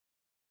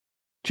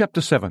chapter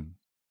 7.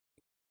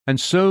 And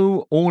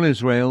so all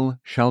Israel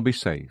shall be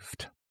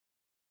saved.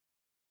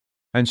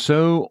 And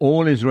so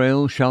all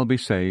Israel shall be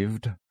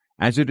saved,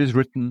 as it is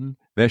written,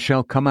 there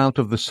shall come out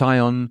of the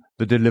Sion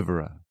the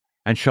deliverer,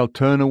 and shall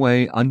turn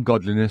away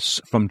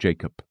ungodliness from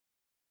Jacob.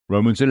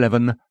 Romans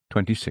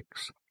 11:26.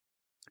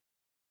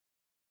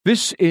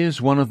 This is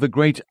one of the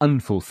great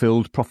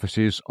unfulfilled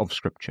prophecies of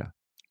Scripture.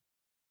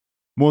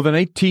 More than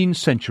 18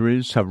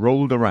 centuries have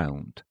rolled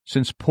around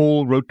since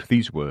Paul wrote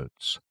these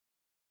words.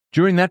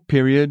 During that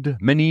period,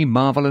 many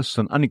marvelous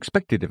and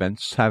unexpected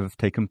events have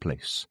taken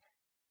place.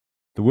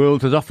 The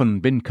world has often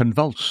been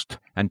convulsed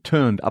and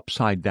turned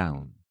upside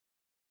down.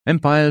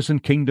 Empires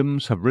and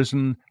kingdoms have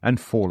risen and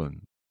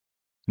fallen.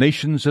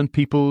 Nations and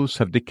peoples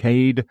have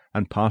decayed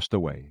and passed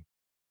away.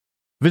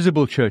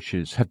 Visible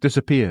churches have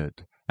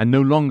disappeared and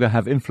no longer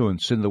have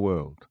influence in the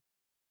world.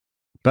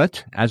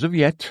 But, as of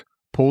yet,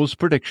 Paul's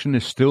prediction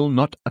is still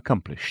not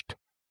accomplished.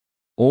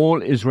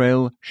 All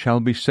Israel shall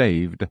be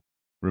saved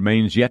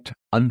remains yet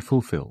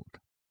unfulfilled.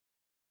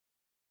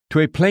 To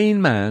a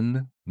plain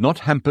man, not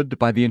hampered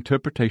by the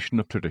interpretation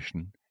of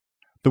tradition,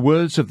 the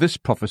words of this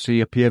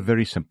prophecy appear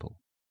very simple.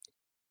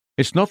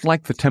 It's not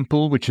like the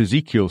temple which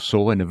Ezekiel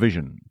saw in a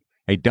vision,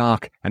 a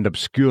dark and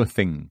obscure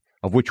thing,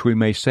 of which we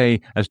may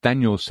say, as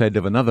Daniel said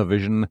of another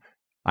vision,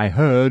 I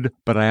heard,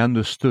 but I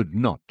understood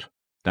not.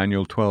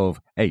 Daniel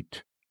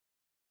 12:8.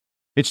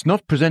 It's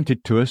not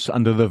presented to us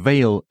under the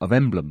veil of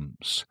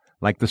emblems,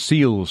 like the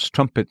seals,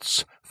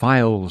 trumpets,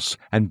 phials,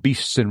 and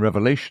beasts in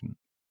Revelation,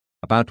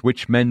 about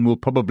which men will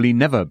probably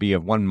never be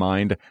of one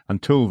mind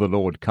until the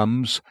Lord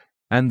comes,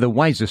 and the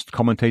wisest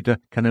commentator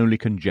can only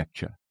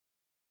conjecture.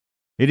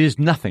 It is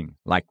nothing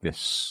like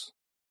this.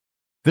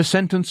 The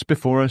sentence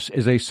before us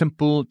is a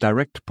simple,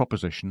 direct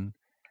proposition,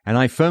 and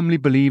I firmly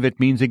believe it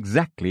means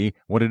exactly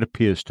what it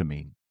appears to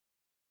mean.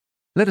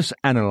 Let us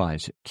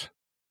analyze it.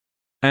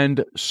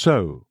 And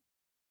so.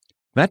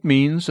 That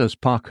means, as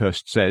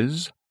Parkhurst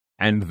says,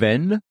 and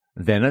then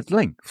at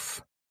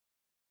length.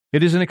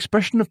 It is an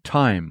expression of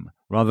time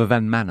rather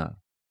than manner.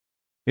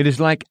 It is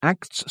like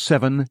Acts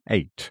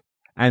 7:8,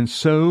 and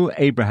so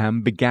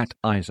Abraham begat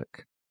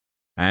Isaac,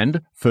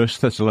 and 1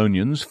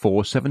 Thessalonians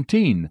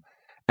 4:17,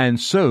 and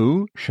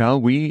so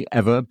shall we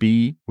ever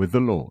be with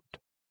the Lord.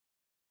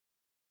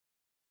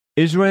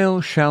 Israel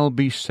shall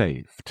be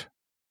saved.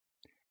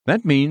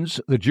 That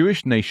means the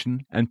Jewish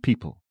nation and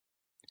people.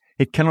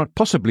 It cannot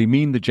possibly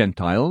mean the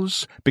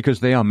Gentiles, because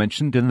they are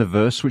mentioned in the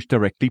verse which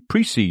directly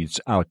precedes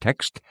our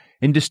text,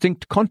 in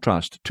distinct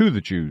contrast to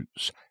the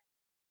Jews.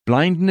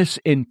 Blindness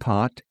in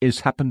part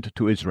is happened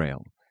to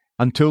Israel,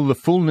 until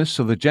the fullness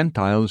of the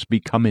Gentiles be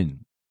come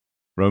in.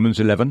 Romans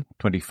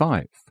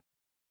 11:25.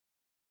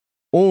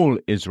 All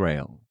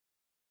Israel.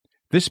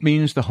 This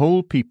means the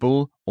whole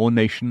people or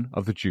nation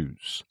of the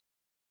Jews.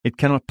 It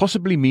cannot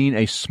possibly mean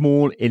a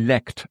small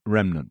elect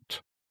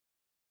remnant.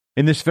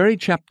 In this very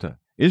chapter,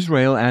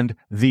 Israel and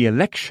the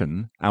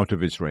election out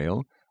of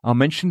Israel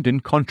are mentioned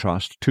in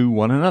contrast to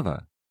one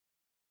another.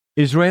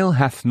 Israel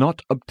hath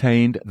not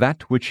obtained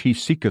that which he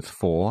seeketh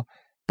for,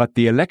 but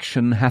the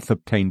election hath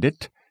obtained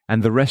it,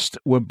 and the rest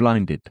were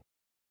blinded.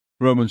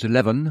 Romans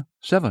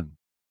 11:7.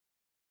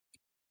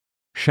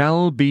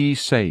 Shall be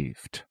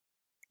saved.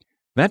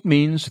 That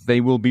means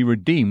they will be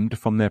redeemed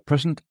from their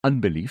present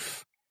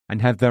unbelief,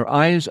 and have their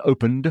eyes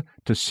opened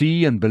to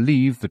see and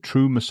believe the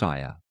true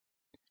Messiah.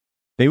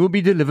 They will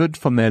be delivered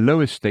from their low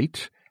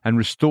estate and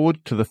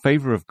restored to the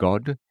favor of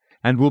God,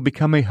 and will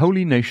become a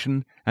holy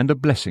nation and a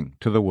blessing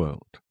to the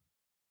world.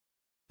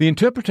 The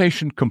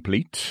interpretation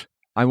complete,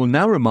 I will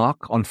now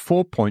remark on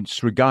 4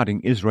 points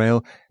regarding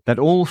Israel that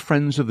all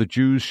friends of the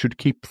Jews should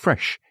keep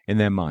fresh in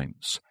their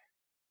minds.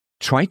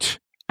 Trite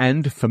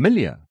and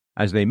familiar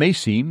as they may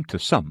seem to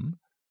some,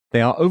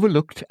 they are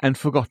overlooked and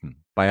forgotten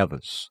by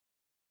others.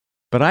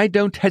 But I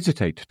don't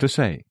hesitate to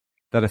say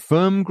that a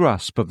firm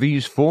grasp of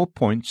these 4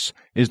 points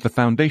is the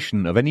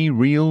foundation of any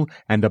real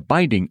and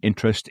abiding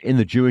interest in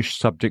the Jewish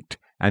subject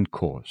and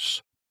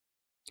cause.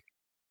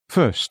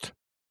 First,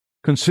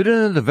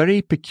 consider the very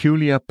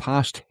peculiar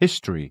past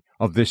history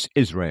of this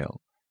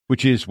Israel,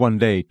 which is one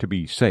day to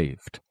be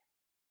saved.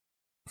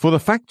 For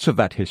the facts of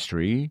that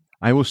history,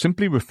 I will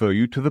simply refer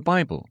you to the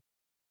Bible.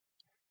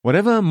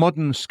 Whatever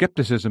modern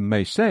skepticism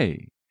may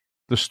say,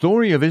 the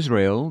story of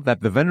Israel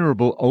that the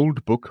venerable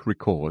old book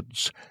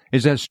records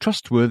is as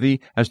trustworthy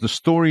as the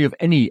story of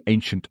any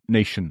ancient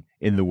nation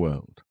in the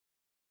world.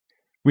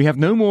 We have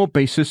no more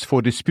basis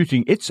for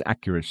disputing its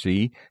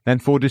accuracy than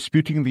for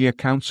disputing the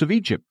accounts of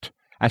Egypt,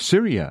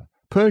 Assyria,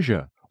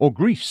 Persia, or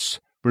Greece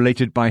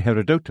related by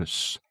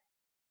Herodotus.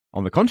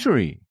 On the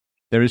contrary,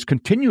 there is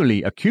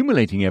continually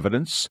accumulating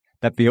evidence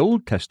that the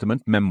Old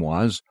Testament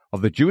memoirs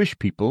of the Jewish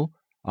people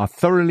are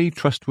thoroughly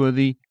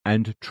trustworthy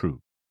and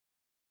true.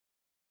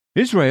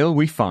 Israel,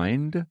 we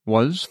find,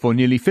 was for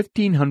nearly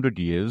 1,500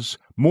 years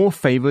more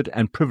favored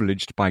and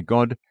privileged by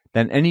God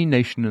than any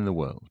nation in the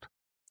world.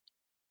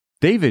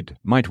 David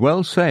might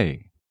well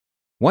say,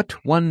 "What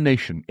one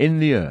nation in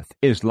the earth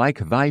is like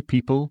thy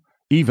people,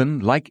 even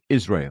like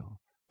Israel,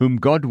 whom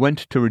God went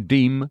to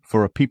redeem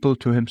for a people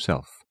to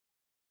himself?"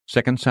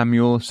 2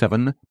 Samuel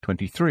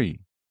 7:23.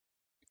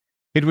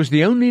 It was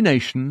the only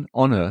nation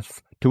on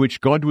earth to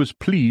which God was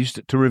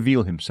pleased to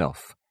reveal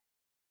himself.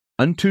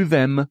 Unto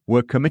them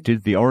were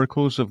committed the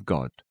oracles of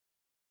God.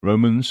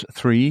 Romans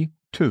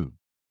 3:2.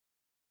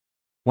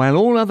 While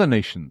all other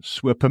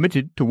nations were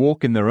permitted to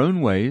walk in their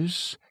own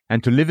ways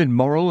and to live in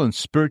moral and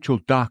spiritual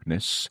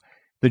darkness,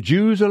 the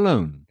Jews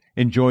alone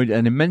enjoyed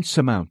an immense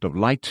amount of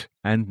light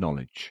and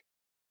knowledge.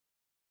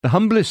 The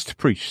humblest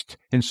priest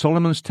in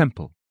Solomon's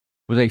temple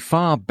was a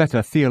far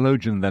better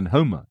theologian than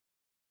Homer.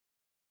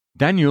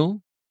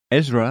 Daniel,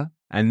 Ezra,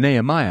 and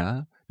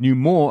Nehemiah knew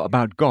more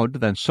about God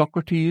than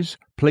Socrates,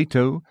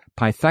 Plato,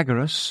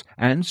 Pythagoras,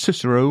 and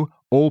Cicero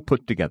all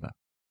put together.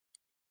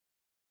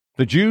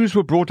 The Jews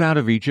were brought out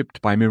of Egypt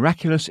by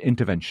miraculous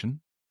intervention,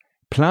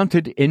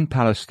 planted in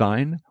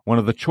Palestine, one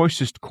of the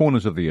choicest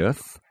corners of the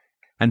earth,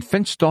 and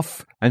fenced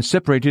off and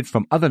separated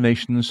from other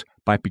nations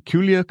by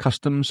peculiar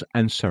customs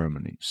and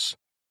ceremonies.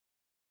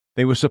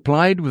 They were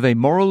supplied with a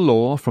moral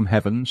law from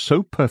heaven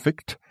so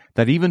perfect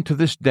that even to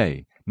this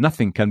day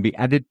nothing can be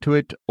added to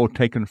it or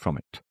taken from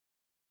it.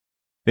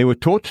 They were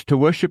taught to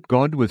worship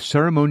God with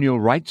ceremonial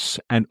rites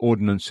and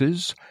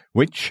ordinances,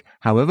 which,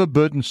 however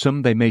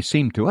burdensome they may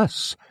seem to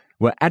us,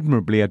 were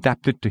admirably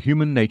adapted to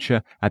human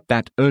nature at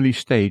that early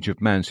stage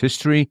of man's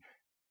history,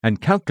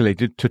 and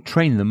calculated to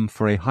train them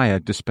for a higher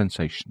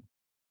dispensation.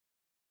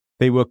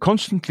 They were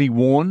constantly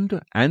warned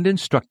and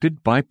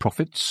instructed by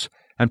prophets,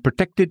 and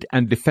protected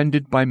and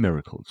defended by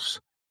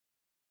miracles.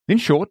 In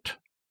short,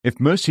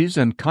 if mercies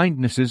and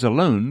kindnesses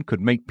alone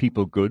could make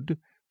people good,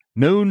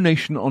 no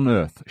nation on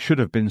earth should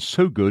have been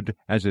so good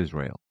as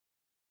Israel.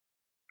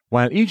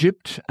 While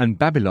Egypt and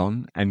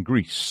Babylon and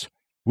Greece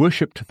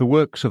worshipped the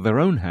works of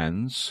their own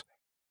hands,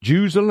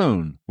 Jews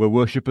alone were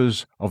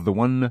worshippers of the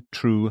one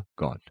true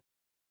God.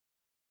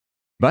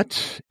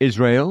 But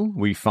Israel,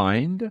 we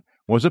find,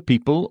 was a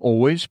people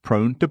always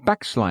prone to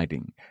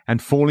backsliding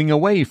and falling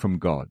away from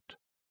God.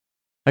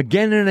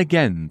 Again and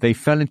again they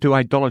fell into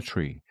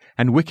idolatry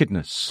and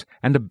wickedness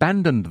and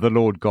abandoned the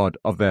Lord God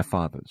of their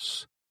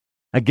fathers.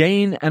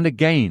 Again and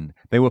again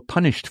they were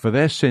punished for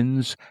their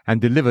sins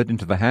and delivered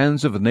into the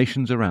hands of the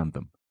nations around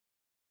them.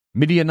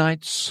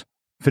 Midianites,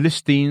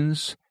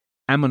 Philistines,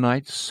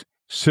 Ammonites,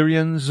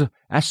 Syrians,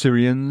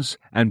 Assyrians,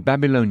 and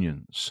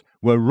Babylonians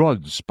were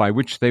rods by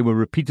which they were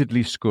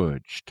repeatedly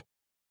scourged.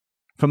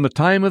 From the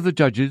time of the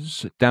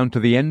Judges down to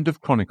the end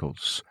of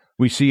Chronicles,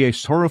 we see a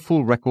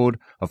sorrowful record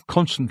of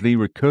constantly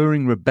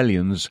recurring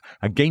rebellions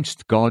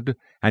against God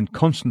and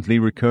constantly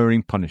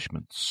recurring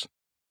punishments.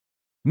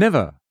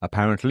 Never,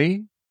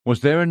 apparently,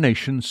 was there a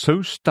nation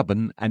so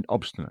stubborn and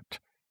obstinate,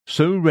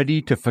 so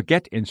ready to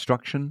forget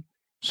instruction,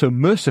 so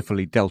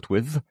mercifully dealt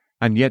with,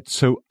 and yet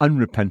so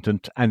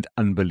unrepentant and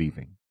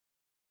unbelieving.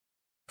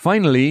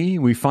 Finally,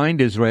 we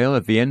find Israel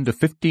at the end of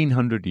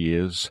 1,500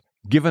 years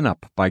given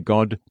up by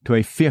God to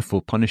a fearful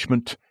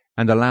punishment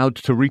and allowed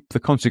to reap the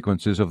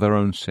consequences of their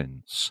own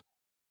sins.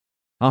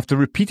 After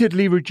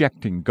repeatedly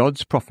rejecting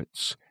God's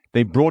prophets,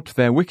 they brought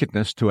their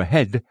wickedness to a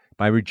head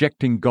by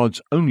rejecting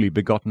God's only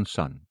begotten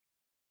Son.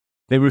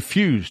 They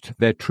refused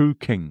their true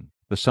king,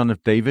 the Son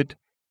of David,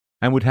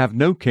 and would have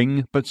no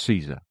king but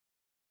Caesar.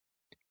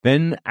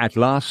 Then, at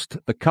last,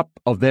 the cup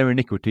of their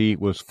iniquity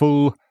was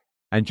full,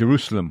 and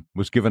Jerusalem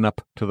was given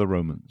up to the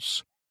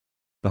Romans.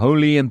 The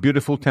holy and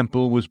beautiful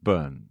temple was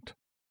burned.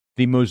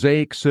 The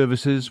Mosaic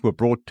services were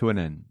brought to an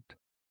end.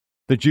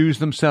 The Jews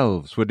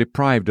themselves were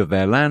deprived of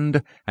their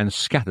land and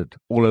scattered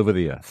all over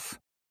the earth.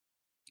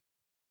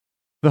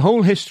 The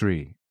whole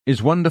history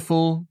is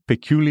wonderful,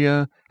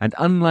 peculiar, and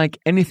unlike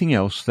anything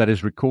else that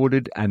is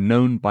recorded and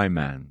known by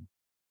man.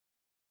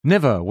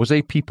 Never was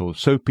a people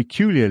so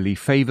peculiarly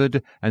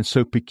favored and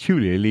so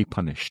peculiarly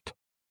punished.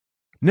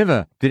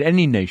 Never did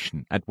any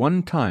nation at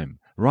one time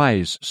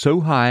rise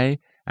so high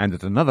and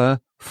at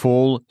another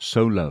fall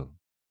so low.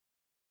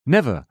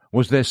 Never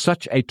was there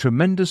such a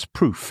tremendous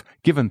proof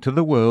given to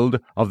the world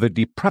of the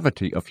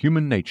depravity of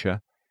human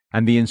nature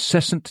and the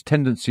incessant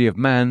tendency of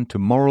man to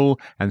moral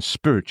and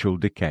spiritual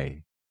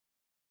decay.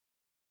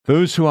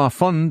 Those who are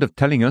fond of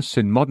telling us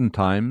in modern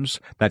times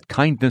that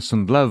kindness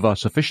and love are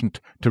sufficient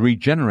to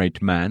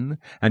regenerate man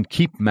and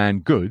keep man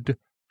good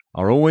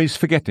are always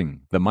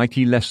forgetting the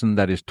mighty lesson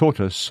that is taught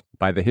us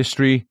by the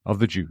history of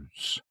the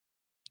Jews.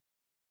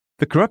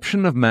 The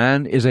corruption of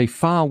man is a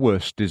far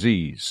worse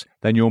disease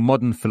than your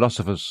modern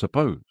philosophers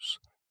suppose.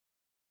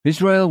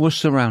 Israel was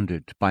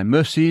surrounded by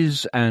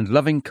mercies and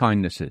loving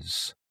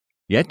kindnesses,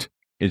 yet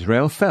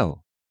Israel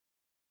fell.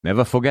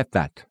 Never forget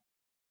that.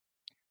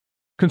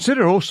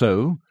 Consider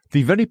also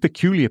the very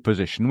peculiar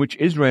position which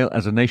Israel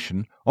as a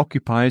nation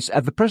occupies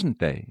at the present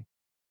day.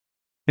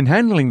 In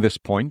handling this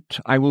point,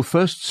 I will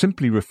first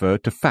simply refer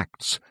to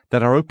facts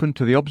that are open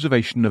to the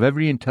observation of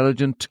every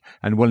intelligent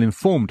and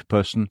well-informed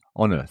person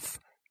on earth,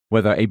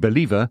 whether a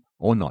believer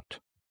or not.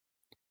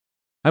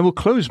 I will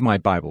close my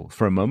Bible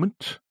for a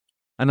moment,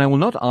 and I will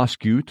not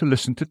ask you to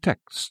listen to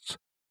texts.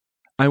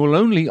 I will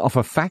only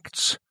offer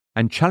facts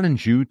and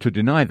challenge you to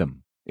deny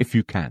them, if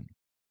you can.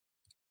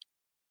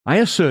 I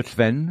assert,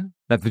 then,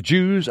 that the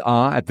Jews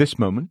are, at this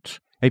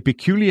moment, a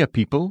peculiar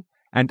people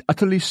and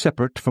utterly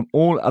separate from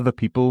all other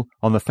people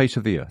on the face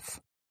of the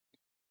earth.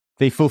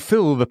 They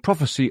fulfill the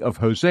prophecy of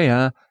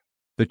Hosea,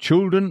 "The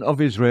children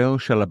of Israel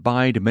shall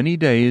abide many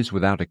days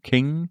without a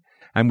king,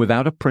 and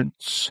without a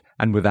prince,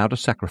 and without a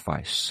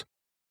sacrifice."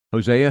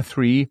 Hosea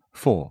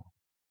 3:4.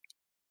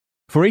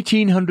 For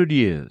 1800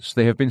 years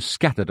they have been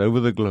scattered over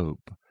the globe,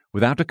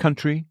 without a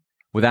country,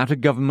 without a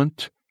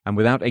government, and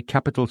without a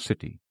capital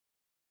city.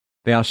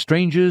 They are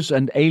strangers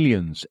and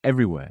aliens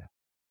everywhere,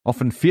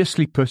 often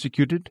fiercely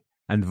persecuted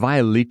and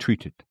vilely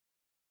treated.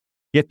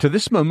 Yet to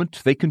this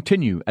moment they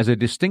continue as a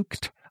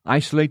distinct,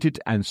 isolated,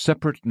 and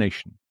separate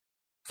nation,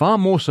 far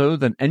more so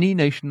than any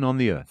nation on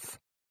the earth.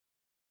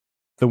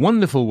 The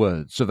wonderful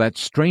words of that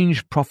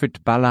strange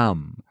prophet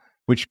Balaam,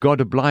 which God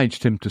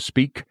obliged him to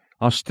speak,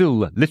 are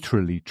still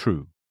literally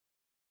true.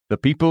 "The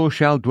people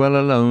shall dwell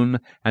alone,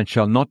 and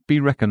shall not be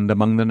reckoned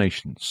among the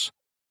nations."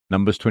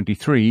 Numbers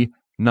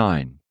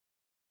 23:9.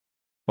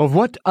 Of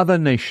what other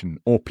nation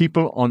or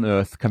people on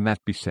earth can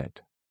that be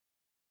said?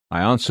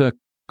 I answer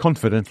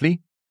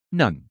confidently,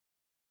 none.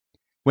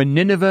 When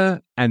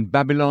Nineveh and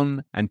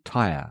Babylon and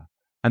Tyre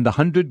and the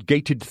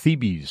 100-gated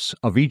Thebes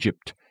of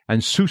Egypt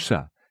and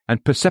Susa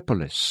and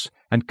Persepolis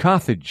and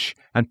Carthage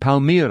and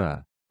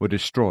Palmyra were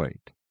destroyed,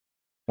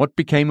 what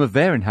became of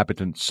their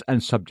inhabitants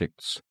and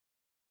subjects?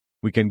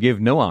 We can give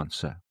no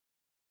answer.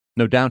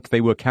 No doubt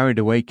they were carried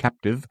away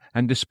captive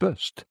and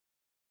dispersed.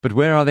 But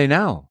where are they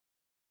now?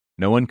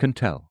 No one can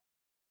tell.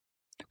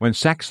 When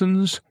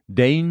Saxons,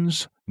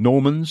 Danes,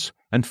 Normans,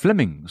 and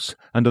Flemings,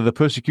 under the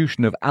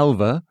persecution of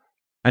Alva,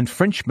 and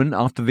Frenchmen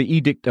after the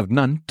Edict of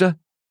Nantes,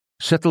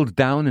 settled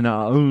down in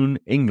our own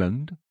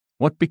England,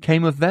 what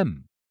became of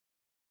them?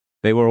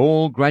 They were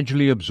all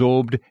gradually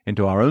absorbed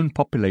into our own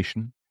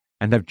population,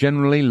 and have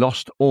generally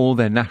lost all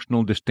their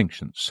national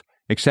distinctions,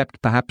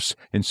 except perhaps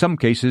in some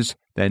cases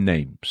their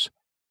names.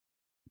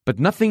 But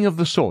nothing of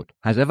the sort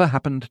has ever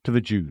happened to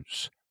the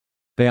Jews.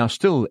 They are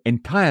still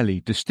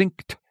entirely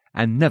distinct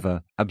and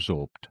never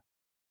absorbed.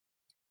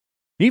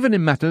 Even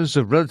in matters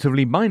of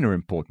relatively minor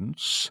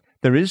importance,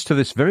 there is to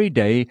this very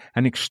day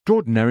an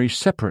extraordinary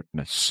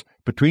separateness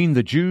between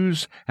the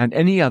Jews and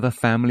any other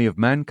family of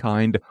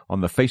mankind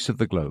on the face of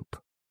the globe.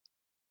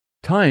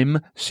 Time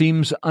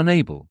seems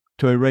unable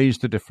to erase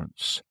the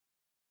difference.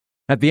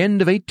 At the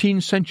end of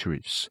 18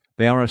 centuries,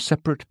 they are a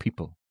separate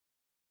people.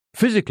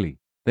 Physically,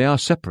 they are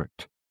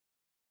separate.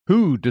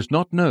 Who does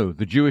not know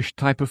the Jewish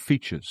type of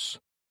features?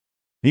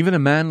 Even a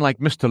man like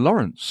Mr.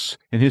 Lawrence,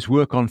 in his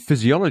work on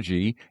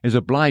physiology, is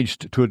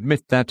obliged to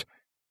admit that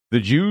the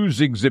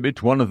Jews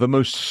exhibit one of the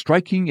most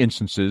striking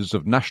instances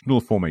of national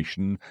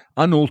formation,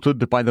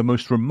 unaltered by the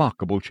most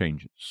remarkable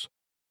changes.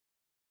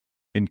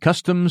 In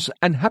customs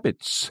and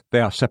habits they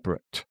are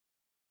separate.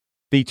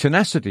 The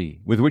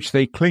tenacity with which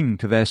they cling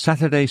to their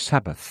Saturday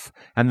Sabbath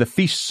and the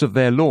feasts of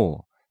their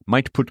law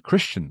might put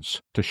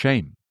Christians to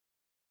shame.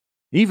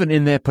 Even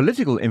in their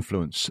political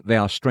influence they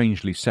are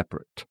strangely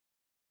separate.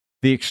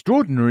 The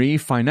extraordinary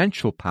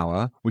financial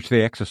power which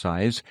they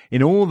exercise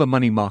in all the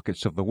money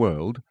markets of the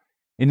world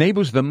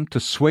enables them to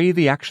sway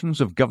the actions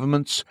of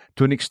governments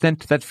to an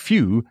extent that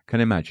few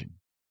can imagine.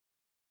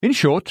 In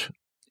short,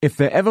 if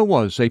there ever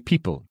was a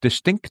people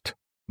distinct,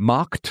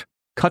 marked,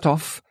 cut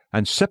off,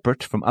 and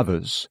separate from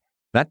others,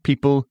 that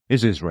people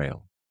is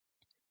Israel.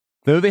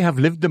 Though they have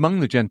lived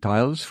among the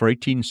Gentiles for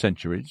 18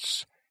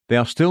 centuries, they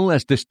are still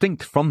as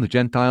distinct from the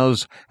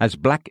Gentiles as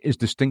black is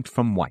distinct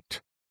from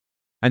white,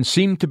 and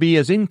seem to be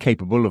as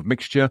incapable of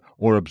mixture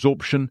or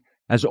absorption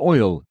as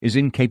oil is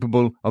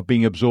incapable of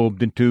being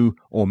absorbed into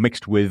or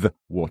mixed with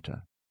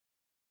water.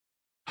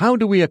 How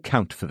do we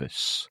account for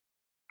this?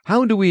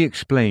 How do we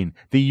explain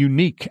the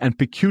unique and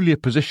peculiar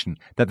position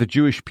that the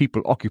Jewish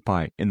people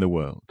occupy in the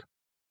world?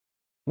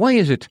 Why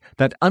is it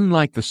that,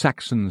 unlike the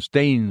Saxons,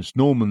 Danes,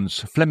 Normans,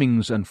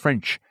 Flemings, and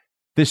French,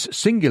 this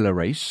singular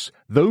race,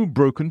 though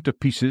broken to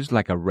pieces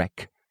like a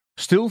wreck,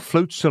 still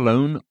floats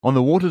alone on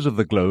the waters of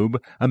the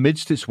globe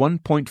amidst its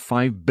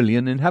 1.5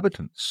 billion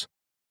inhabitants?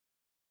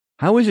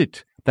 How is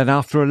it that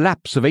after a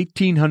lapse of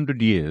 1800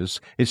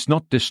 years it's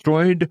not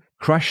destroyed,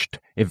 crushed,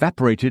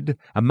 evaporated,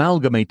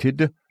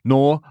 amalgamated,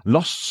 nor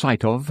lost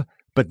sight of,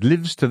 but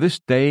lives to this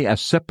day as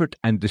separate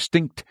and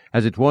distinct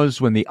as it was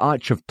when the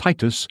Arch of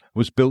Titus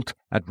was built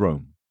at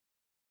Rome?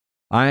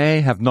 I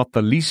have not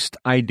the least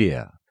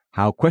idea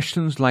how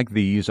questions like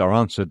these are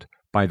answered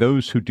by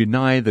those who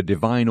deny the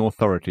divine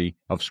authority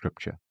of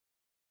Scripture.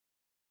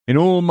 In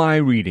all my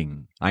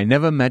reading, I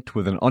never met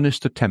with an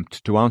honest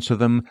attempt to answer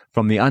them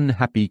from the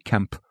unhappy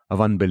camp of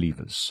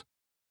unbelievers.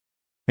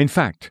 In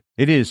fact,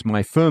 it is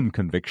my firm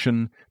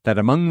conviction that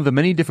among the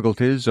many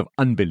difficulties of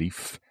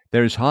unbelief,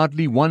 there is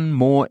hardly one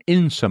more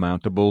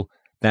insurmountable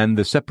than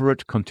the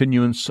separate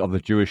continuance of the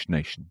Jewish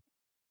nation.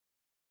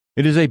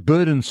 It is a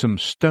burdensome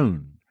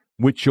stone,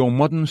 which your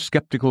modern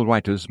skeptical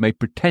writers may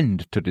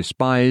pretend to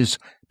despise,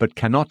 but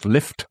cannot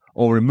lift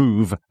or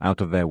remove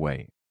out of their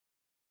way.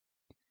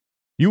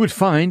 You would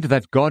find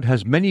that God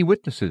has many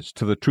witnesses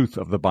to the truth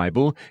of the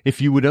Bible if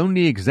you would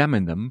only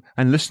examine them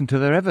and listen to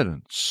their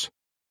evidence.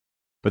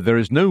 but there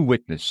is no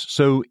witness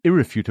so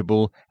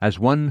irrefutable as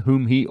one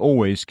whom he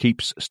always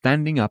keeps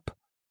standing up,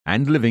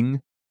 and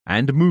living,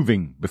 and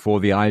moving before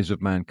the eyes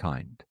of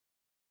mankind.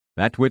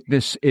 That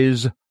witness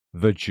is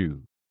the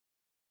Jew.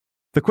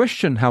 The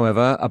question,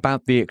 however,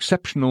 about the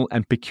exceptional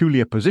and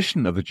peculiar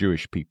position of the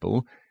Jewish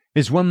people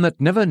is one that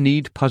never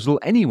need puzzle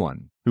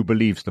anyone who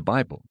believes the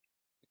Bible.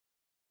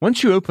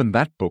 Once you open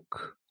that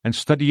book and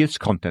study its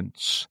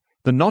contents,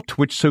 the knot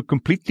which so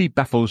completely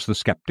baffles the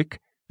skeptic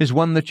is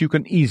one that you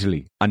can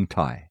easily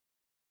untie.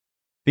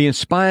 The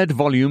inspired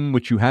volume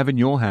which you have in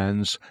your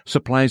hands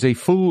supplies a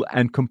full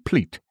and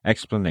complete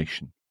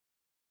explanation.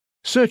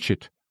 Search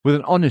it with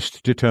an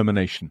honest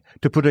determination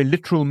to put a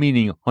literal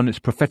meaning on its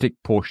prophetic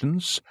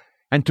portions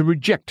and to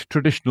reject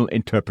traditional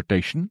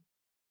interpretation,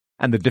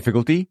 and the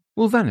difficulty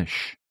will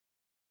vanish.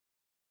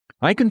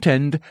 I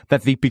contend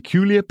that the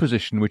peculiar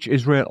position which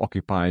Israel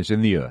occupies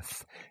in the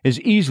earth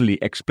is easily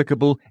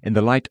explicable in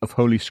the light of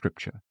Holy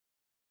Scripture.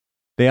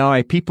 They are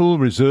a people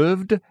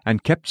reserved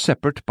and kept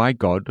separate by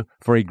God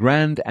for a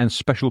grand and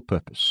special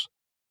purpose.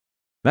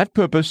 That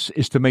purpose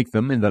is to make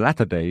them in the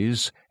latter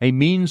days a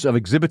means of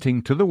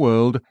exhibiting to the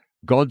world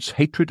God's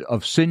hatred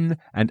of sin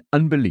and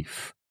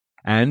unbelief,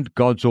 and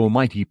God's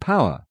almighty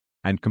power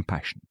and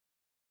compassion.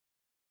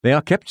 They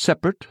are kept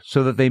separate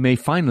so that they may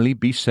finally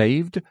be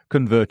saved,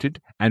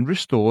 converted, and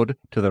restored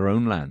to their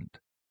own land.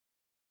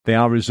 They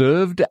are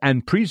reserved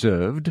and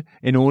preserved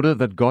in order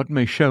that God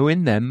may show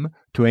in them,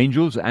 to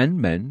angels and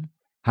men,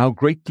 how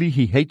greatly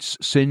he hates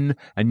sin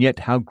and yet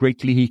how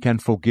greatly he can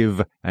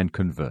forgive and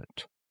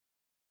convert.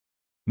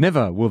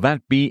 Never will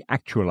that be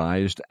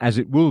actualized as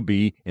it will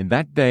be in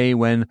that day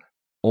when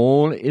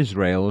all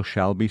Israel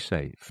shall be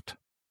saved.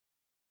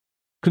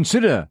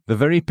 Consider the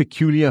very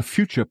peculiar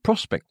future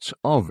prospects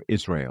of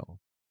Israel.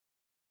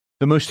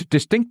 The most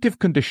distinctive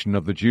condition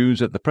of the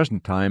Jews at the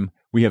present time,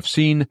 we have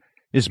seen,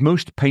 is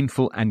most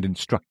painful and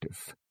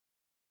instructive.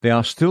 They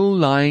are still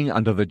lying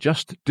under the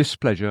just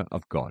displeasure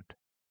of God.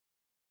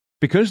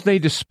 Because they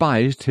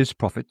despised his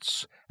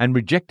prophets and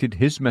rejected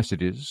his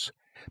messages,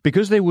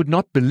 because they would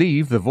not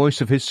believe the voice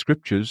of his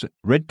scriptures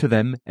read to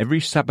them every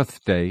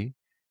Sabbath day,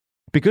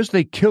 because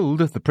they killed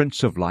the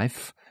Prince of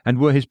Life and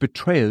were his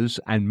betrayers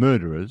and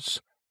murderers,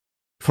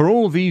 for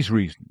all these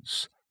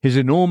reasons his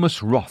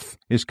enormous wrath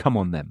is come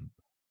on them,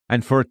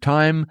 and for a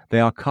time they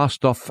are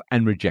cast off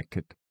and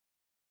rejected.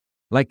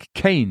 Like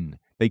Cain,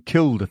 they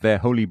killed their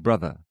holy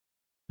brother,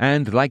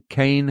 and like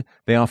Cain,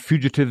 they are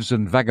fugitives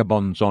and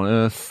vagabonds on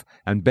earth,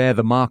 and bear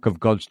the mark of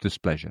God's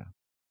displeasure.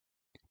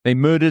 They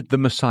murdered the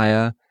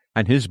Messiah,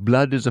 and his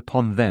blood is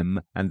upon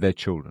them and their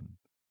children.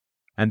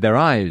 And their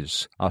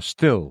eyes are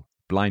still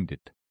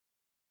blinded.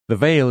 The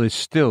veil is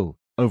still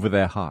over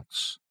their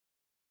hearts.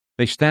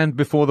 They stand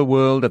before the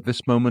world at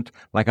this moment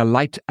like a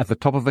light at the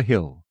top of a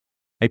hill,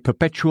 a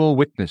perpetual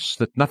witness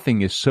that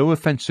nothing is so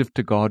offensive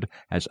to God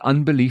as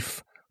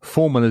unbelief,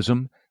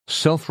 formalism,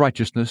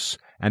 self-righteousness,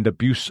 and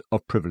abuse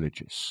of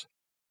privileges.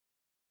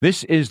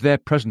 This is their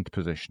present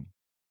position.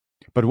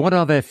 But what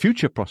are their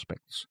future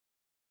prospects?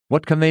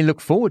 What can they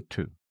look forward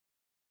to?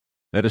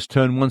 Let us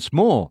turn once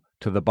more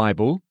to the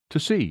Bible to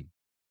see.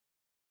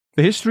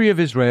 The history of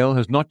Israel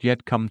has not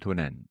yet come to an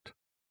end.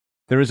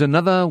 There is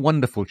another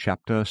wonderful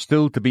chapter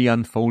still to be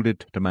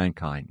unfolded to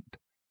mankind.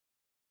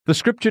 The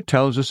Scripture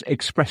tells us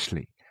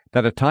expressly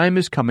that a time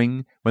is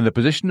coming when the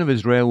position of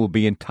Israel will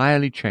be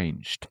entirely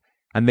changed,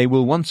 and they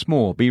will once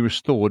more be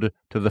restored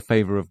to the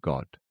favor of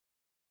God.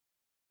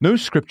 No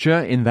Scripture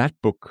in that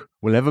book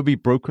will ever be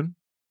broken,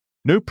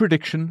 no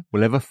prediction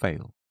will ever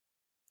fail.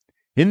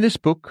 In this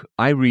book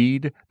I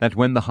read that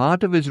when the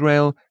heart of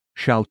Israel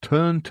shall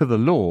turn to the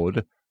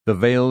Lord, the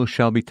veil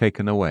shall be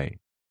taken away.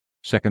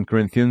 2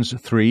 Corinthians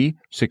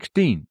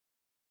 3:16.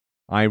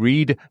 I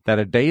read that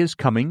a day is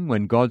coming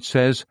when God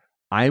says,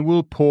 I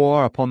will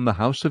pour upon the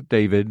house of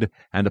David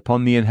and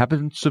upon the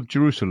inhabitants of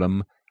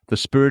Jerusalem the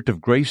spirit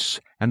of grace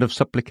and of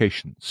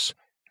supplications,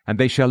 and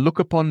they shall look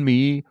upon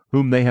me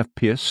whom they have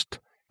pierced,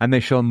 and they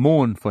shall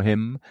mourn for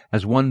him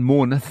as one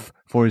mourneth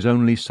for his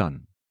only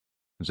son.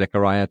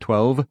 Zechariah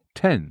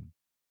 12:10.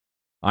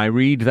 I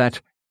read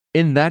that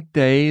in that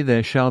day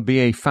there shall be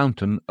a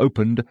fountain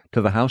opened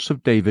to the house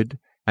of David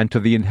and to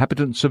the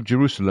inhabitants of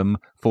Jerusalem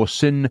for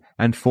sin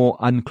and for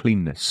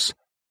uncleanness.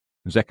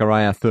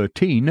 Zechariah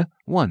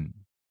 13:1.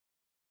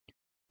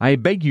 I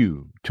beg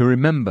you to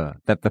remember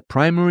that the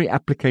primary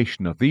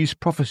application of these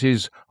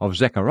prophecies of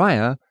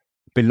Zechariah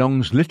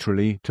belongs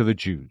literally to the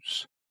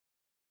Jews.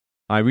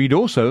 I read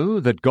also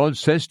that God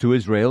says to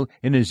Israel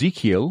in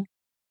Ezekiel,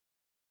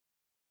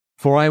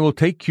 For I will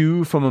take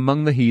you from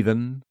among the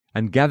heathen,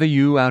 and gather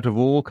you out of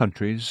all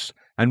countries,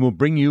 and will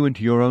bring you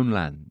into your own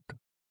land.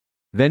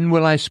 Then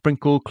will I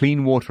sprinkle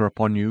clean water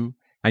upon you,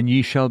 and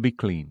ye shall be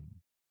clean.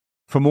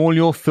 From all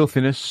your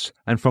filthiness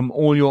and from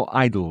all your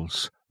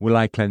idols will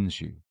I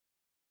cleanse you.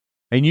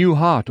 A new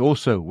heart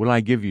also will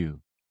I give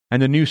you,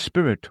 and a new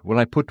spirit will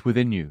I put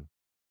within you.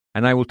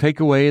 And I will take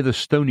away the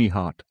stony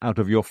heart out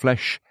of your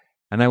flesh,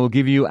 and I will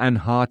give you an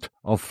heart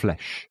of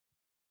flesh.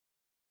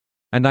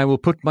 And I will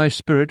put my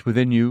spirit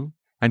within you,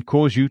 and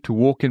cause you to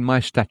walk in my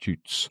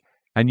statutes,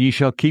 and ye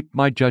shall keep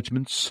my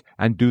judgments,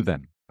 and do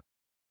them.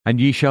 And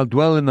ye shall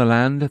dwell in the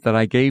land that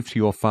I gave to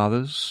your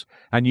fathers,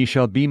 and ye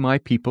shall be my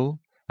people,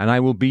 and I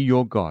will be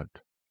your God.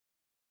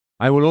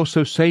 I will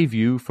also save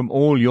you from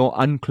all your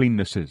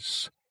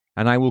uncleannesses,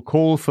 and I will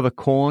call for the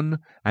corn,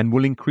 and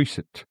will increase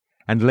it,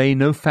 and lay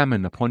no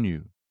famine upon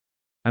you.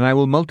 And I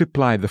will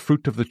multiply the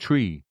fruit of the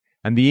tree,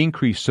 and the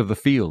increase of the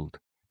field,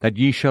 that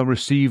ye shall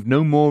receive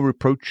no more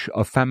reproach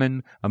of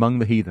famine among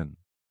the heathen.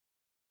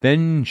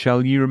 Then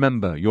shall ye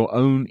remember your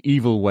own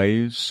evil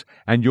ways,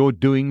 and your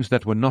doings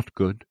that were not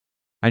good,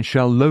 and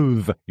shall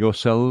loathe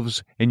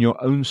yourselves in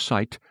your own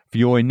sight for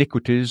your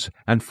iniquities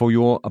and for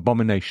your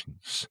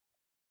abominations.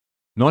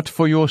 Not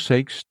for your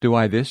sakes do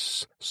I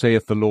this,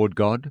 saith the Lord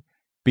God.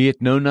 Be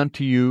it known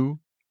unto you,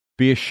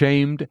 be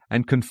ashamed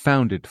and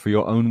confounded for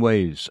your own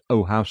ways,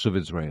 O house of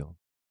Israel.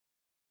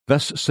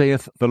 Thus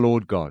saith the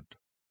Lord God,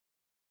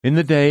 In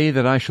the day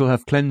that I shall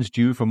have cleansed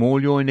you from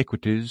all your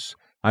iniquities,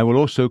 I will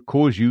also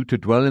cause you to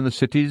dwell in the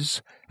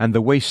cities, and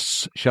the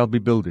wastes shall be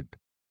builded.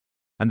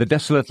 And the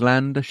desolate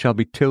land shall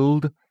be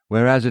tilled,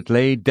 whereas it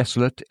lay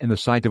desolate in the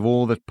sight of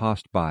all that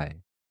passed by.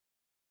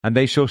 And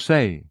they shall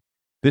say,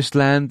 This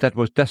land that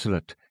was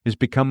desolate is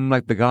become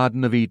like the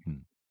Garden of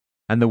Eden,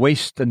 and the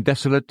waste and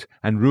desolate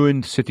and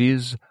ruined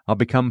cities are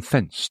become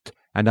fenced,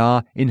 and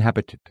are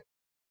inhabited.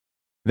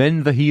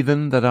 Then the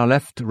heathen that are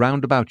left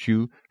round about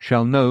you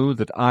shall know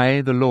that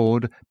I, the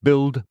Lord,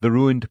 build the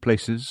ruined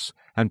places,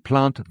 and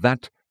plant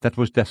that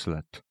was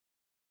desolate.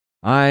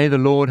 I, the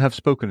Lord, have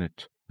spoken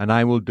it, and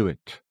I will do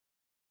it.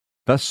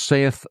 Thus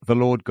saith the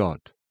Lord God,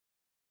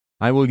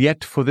 I will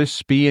yet for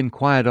this be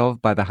inquired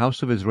of by the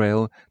house of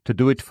Israel, to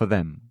do it for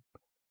them.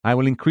 I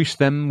will increase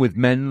them with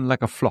men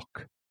like a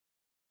flock.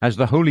 As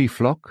the holy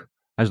flock,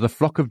 as the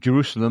flock of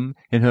Jerusalem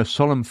in her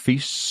solemn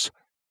feasts,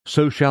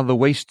 so shall the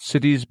waste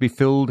cities be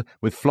filled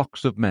with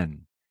flocks of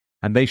men,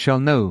 and they shall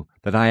know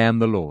that I am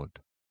the Lord.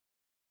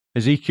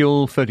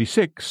 Ezekiel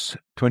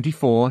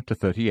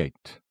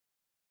 36:24-38.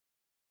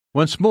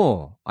 Once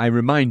more, I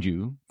remind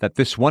you that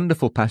this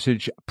wonderful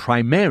passage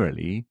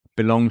primarily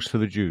belongs to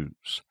the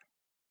Jews.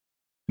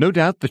 No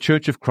doubt the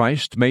Church of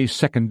Christ may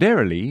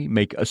secondarily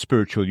make a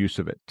spiritual use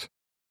of it,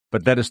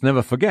 but let us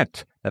never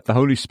forget that the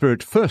Holy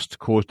Spirit first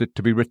caused it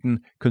to be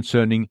written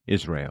concerning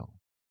Israel.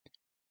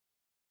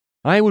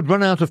 I would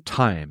run out of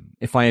time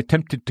if I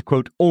attempted to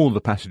quote all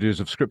the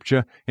passages of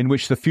Scripture in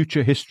which the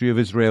future history of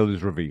Israel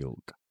is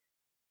revealed.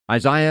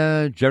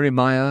 Isaiah,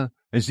 Jeremiah,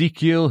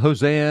 Ezekiel,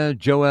 Hosea,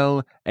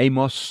 Joel,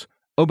 Amos,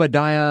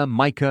 Obadiah,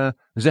 Micah,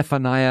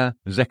 Zephaniah,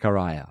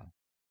 Zechariah,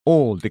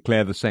 all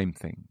declare the same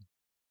thing.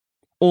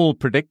 All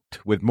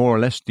predict, with more or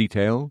less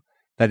detail,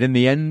 that in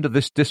the end of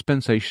this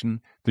dispensation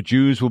the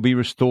Jews will be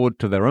restored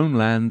to their own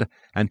land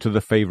and to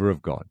the favor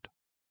of God.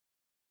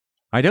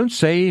 I don't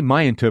say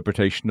my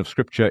interpretation of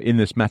Scripture in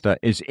this matter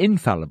is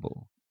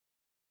infallible.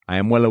 I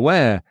am well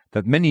aware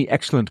that many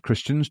excellent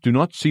Christians do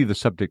not see the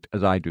subject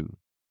as I do.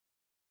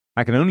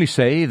 I can only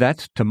say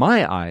that, to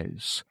my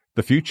eyes,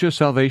 the future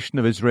salvation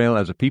of Israel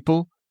as a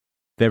people,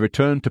 their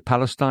return to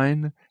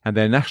Palestine, and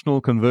their national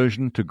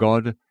conversion to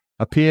God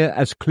appear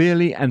as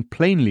clearly and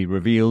plainly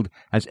revealed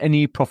as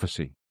any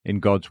prophecy in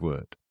God's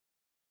Word.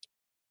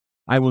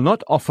 I will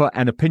not offer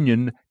an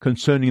opinion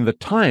concerning the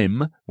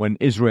time when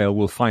Israel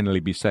will finally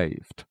be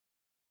saved.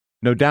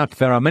 No doubt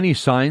there are many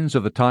signs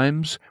of the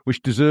times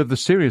which deserve the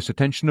serious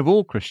attention of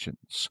all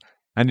Christians,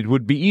 and it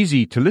would be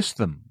easy to list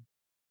them.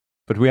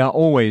 But we are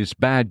always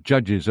bad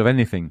judges of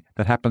anything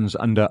that happens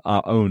under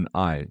our own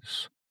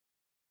eyes.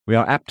 We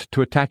are apt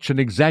to attach an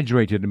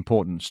exaggerated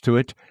importance to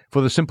it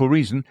for the simple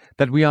reason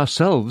that we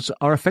ourselves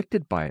are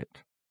affected by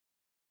it.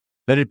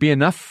 Let it be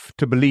enough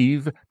to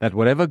believe that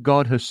whatever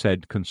God has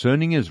said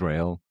concerning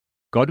Israel,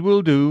 God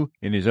will do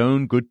in His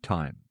own good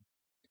time.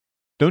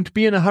 Don't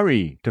be in a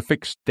hurry to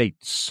fix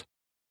dates.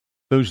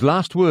 Those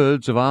last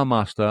words of our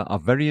Master are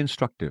very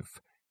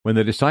instructive, when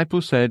the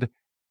disciples said,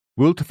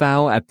 Wilt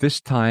thou at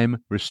this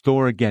time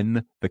restore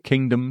again the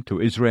kingdom to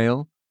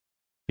Israel?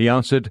 He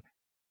answered,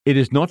 It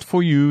is not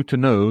for you to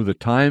know the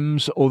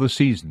times or the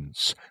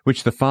seasons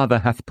which the Father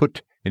hath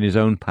put in His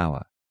own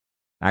power.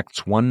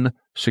 Acts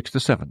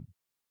 1:6-7.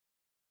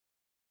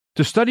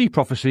 To study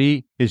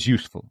prophecy is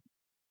useful,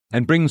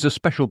 and brings a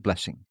special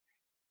blessing.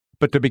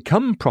 But to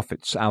become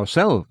prophets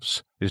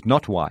ourselves is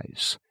not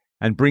wise,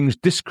 and brings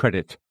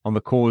discredit on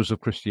the cause of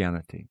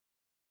Christianity.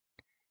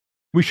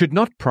 We should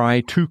not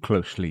pry too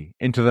closely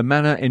into the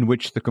manner in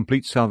which the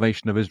complete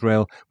salvation of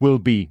Israel will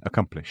be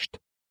accomplished.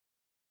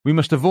 We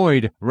must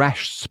avoid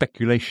rash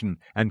speculation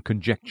and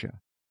conjecture.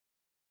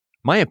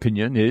 My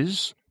opinion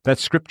is that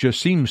Scripture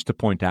seems to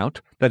point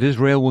out that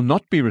Israel will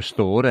not be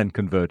restored and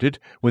converted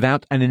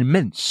without an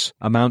immense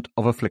amount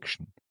of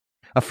affliction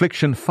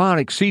far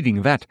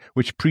exceeding that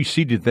which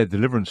preceded their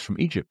deliverance from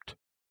Egypt.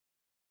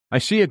 I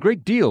see a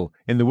great deal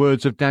in the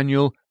words of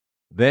Daniel,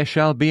 There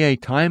shall be a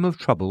time of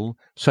trouble,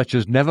 such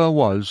as never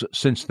was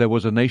since there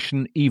was a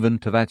nation even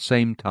to that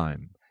same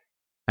time.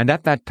 And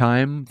at that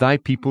time thy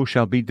people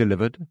shall be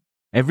delivered,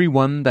 every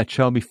one that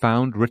shall be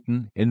found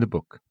written in the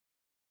book.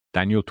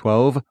 Daniel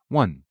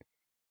 12:1.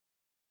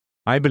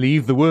 I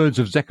believe the words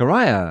of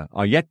Zechariah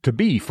are yet to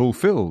be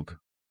fulfilled.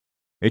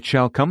 It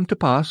shall come to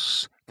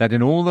pass that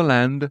in all the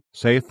land,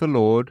 saith the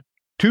Lord,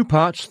 2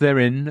 parts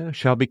therein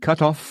shall be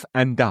cut off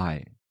and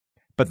die,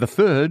 but the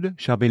third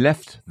shall be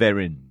left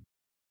therein.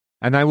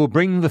 And I will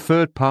bring the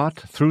third part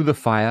through the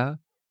fire,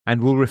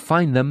 and will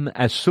refine them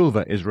as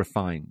silver is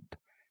refined,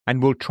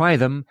 and will try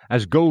them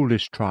as gold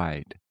is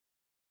tried.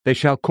 They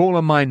shall call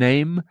on my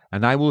name,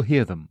 and I will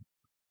hear them.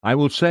 I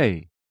will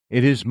say,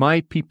 It is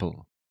my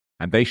people,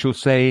 and they shall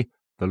say,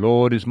 The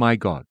Lord is my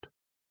God.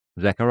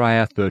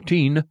 Zechariah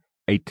 13,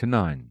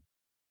 8-9.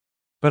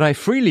 But I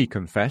freely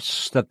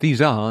confess that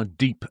these are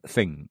deep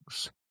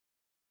things.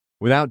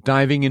 Without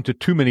diving into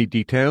too many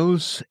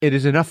details, it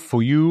is enough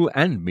for you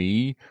and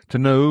me to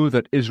know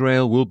that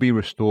Israel will be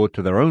restored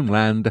to their own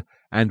land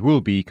and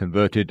will be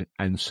converted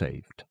and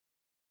saved.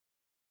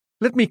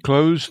 Let me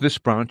close this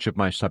branch of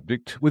my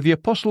subject with the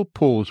Apostle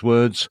Paul's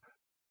words,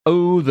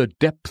 "Oh, the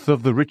depth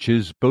of the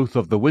riches both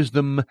of the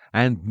wisdom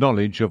and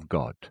knowledge of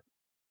God!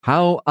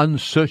 How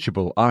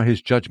unsearchable are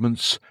his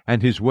judgments,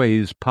 and his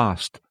ways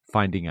past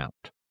finding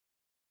out."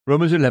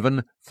 Romans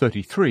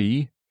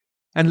 11:33,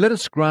 and let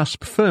us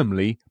grasp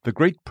firmly the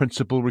great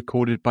principle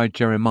recorded by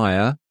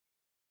Jeremiah,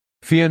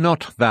 "Fear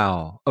not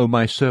thou, O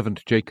my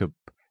servant Jacob,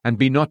 and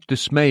be not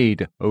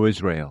dismayed, O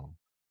Israel.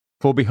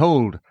 For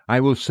behold, I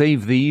will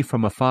save thee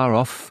from afar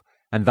off,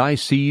 and thy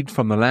seed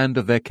from the land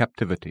of their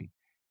captivity.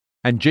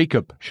 And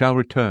Jacob shall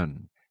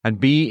return, and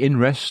be in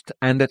rest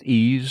and at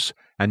ease,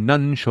 and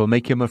none shall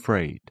make him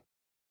afraid.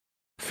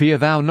 Fear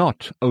thou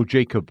not, O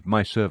Jacob,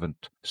 my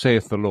servant,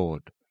 saith the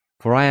Lord,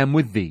 for I am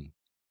with thee.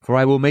 For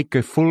I will make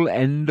a full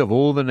end of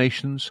all the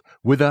nations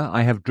whither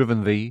I have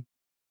driven thee,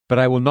 but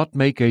I will not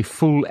make a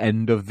full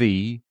end of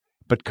thee,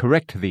 but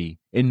correct thee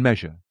in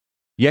measure.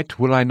 Yet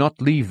will I not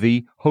leave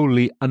thee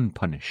wholly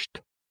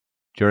unpunished."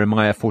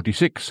 Jeremiah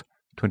 46,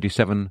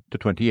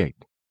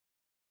 27-28.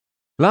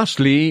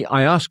 Lastly,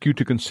 I ask you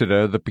to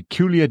consider the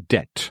peculiar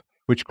debt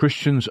which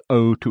Christians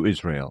owe to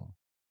Israel.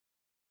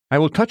 I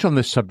will touch on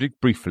this subject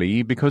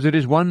briefly because it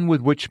is one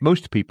with which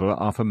most people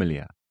are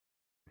familiar.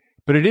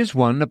 But it is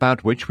one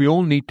about which we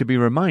all need to be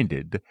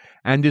reminded,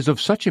 and is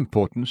of such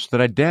importance that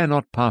I dare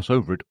not pass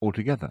over it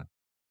altogether.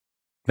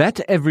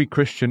 That every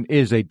Christian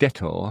is a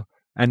debtor,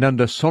 and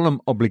under solemn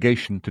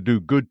obligation to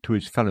do good to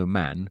his fellow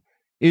man,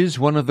 is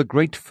one of the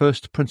great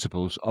first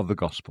principles of the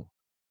gospel.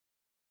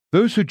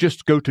 Those who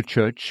just go to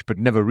church but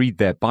never read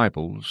their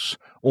Bibles,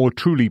 or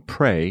truly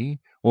pray,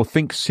 or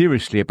think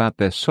seriously about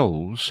their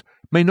souls,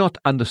 may not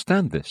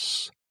understand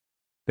this.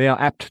 They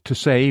are apt to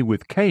say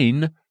with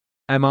Cain,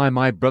 "Am I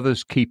my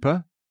brother's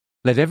keeper?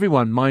 Let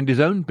everyone mind his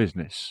own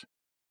business."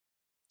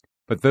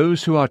 But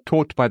those who are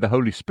taught by the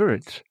Holy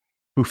Spirit,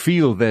 who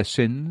feel their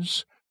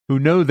sins, who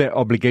know their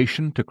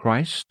obligation to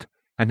Christ,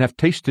 and have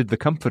tasted the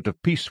comfort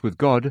of peace with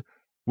God,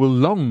 will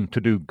long to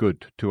do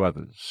good to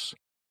others.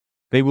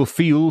 They will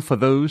feel for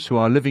those who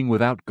are living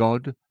without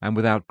God and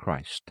without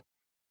Christ.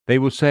 They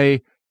will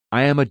say,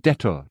 "I am a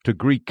debtor to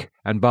Greek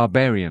and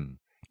barbarian,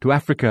 to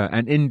Africa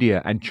and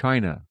India and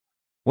China.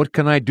 What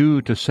can I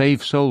do to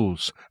save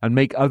souls and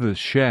make others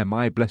share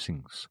my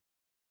blessings?"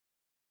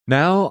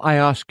 Now I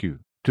ask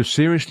you to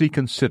seriously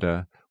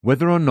consider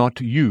whether or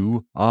not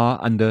you are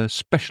under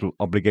special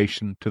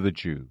obligation to the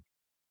Jew.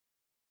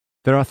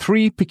 There are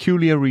 3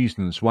 peculiar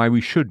reasons why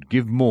we should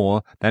give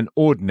more than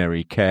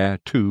ordinary care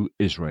to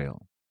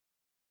Israel.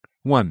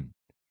 1.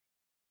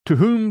 To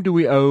whom do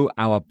we owe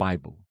our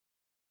Bible?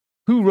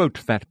 Who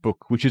wrote that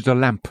book which is a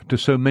lamp to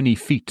so many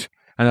feet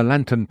and a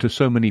lantern to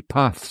so many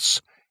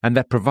paths, and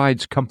that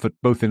provides comfort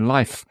both in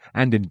life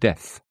and in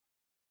death?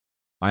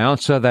 I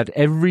answer that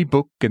every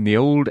book in the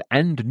Old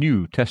and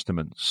New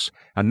Testaments,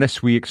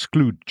 unless we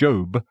exclude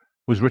Job,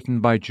 was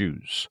written by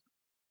Jews.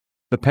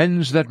 The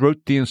pens that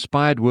wrote the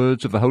inspired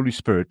words of the Holy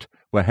Spirit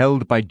were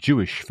held by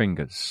Jewish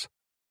fingers.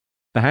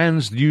 The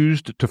hands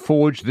used to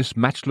forge this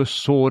matchless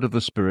sword of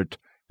the Spirit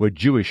were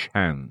Jewish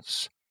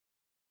hands.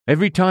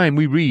 Every time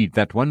we read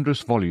that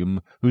wondrous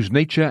volume whose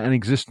nature and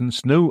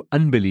existence no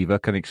unbeliever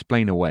can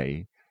explain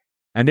away,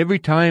 and every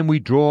time we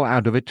draw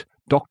out of it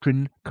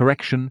doctrine,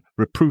 correction,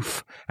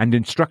 reproof, and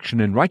instruction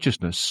in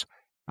righteousness,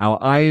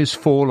 our eyes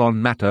fall on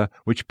matter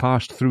which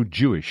passed through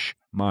Jewish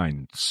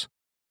minds.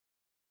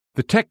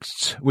 The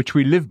texts which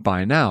we live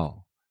by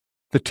now,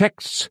 the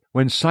texts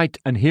when sight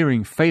and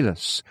hearing fail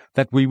us,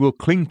 that we will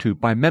cling to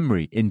by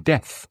memory in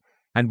death,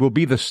 and will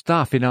be the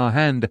staff in our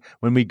hand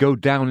when we go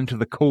down into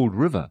the cold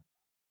river,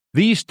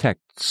 these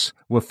texts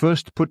were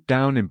first put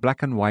down in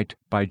black and white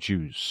by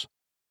Jews.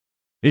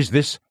 Is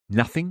this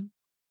nothing?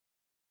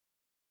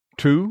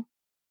 2.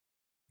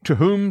 To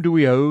whom do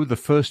we owe the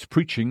first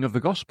preaching of the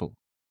gospel?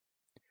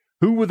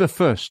 Who were the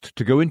first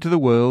to go into the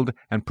world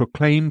and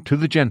proclaim to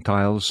the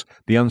Gentiles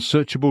the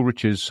unsearchable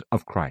riches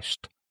of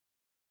Christ?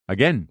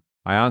 Again,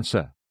 I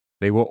answer,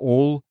 they were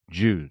all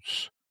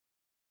Jews.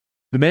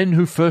 The men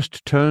who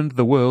first turned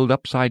the world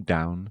upside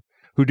down,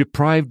 who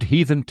deprived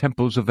heathen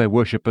temples of their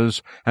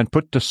worshippers and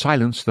put to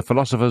silence the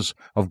philosophers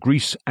of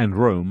Greece and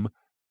Rome,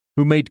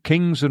 who made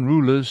kings and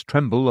rulers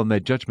tremble on their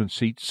judgment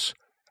seats,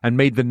 and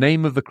made the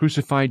name of the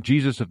crucified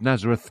Jesus of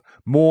Nazareth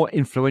more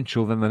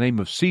influential than the name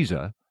of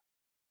Caesar,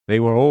 they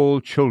were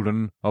all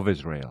children of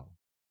Israel.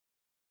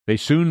 They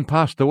soon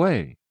passed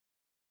away.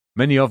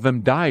 Many of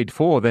them died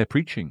for their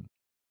preaching,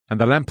 and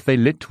the lamp they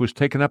lit was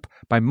taken up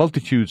by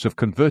multitudes of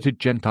converted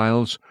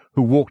Gentiles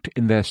who walked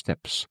in their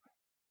steps.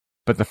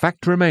 But the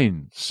fact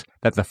remains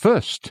that the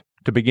first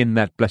to begin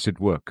that blessed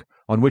work,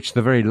 on which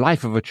the very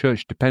life of a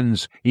church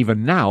depends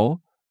even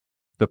now,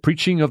 the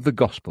preaching of the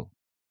gospel,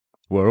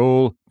 were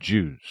all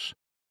Jews.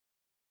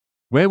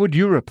 Where would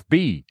Europe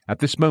be at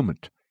this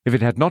moment if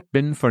it had not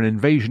been for an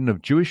invasion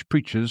of Jewish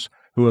preachers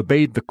who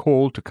obeyed the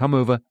call to come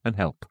over and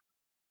help?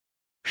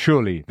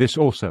 Surely this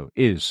also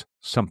is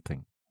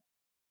something.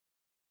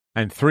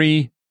 And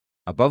 3,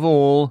 above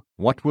all,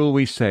 what will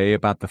we say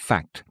about the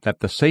fact that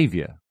the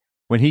Saviour,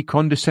 when he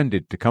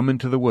condescended to come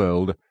into the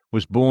world,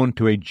 was born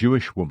to a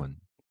Jewish woman?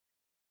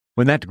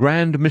 When that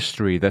grand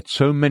mystery that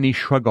so many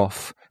shrug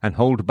off and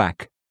hold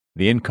back,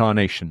 the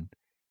Incarnation,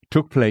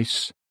 took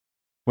place,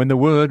 when the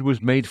Word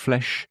was made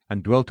flesh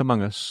and dwelt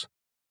among us,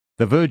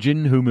 the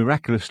Virgin who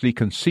miraculously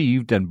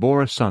conceived and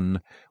bore a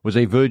son was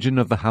a virgin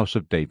of the house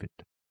of David.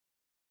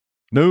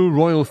 No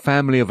royal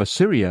family of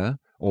Assyria,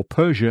 or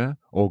Persia,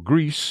 or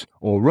Greece,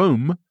 or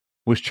Rome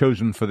was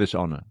chosen for this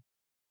honor.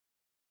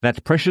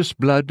 That precious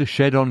blood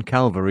shed on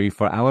Calvary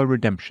for our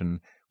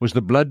redemption was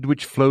the blood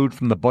which flowed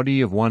from the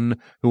body of one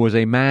who was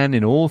a man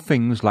in all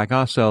things like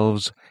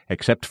ourselves,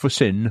 except for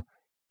sin,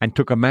 and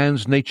took a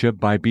man's nature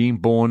by being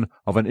born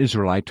of an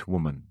Israelite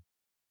woman.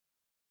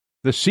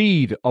 The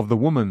seed of the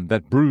woman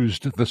that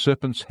bruised the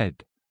serpent's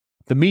head,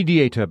 the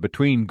mediator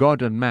between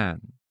God and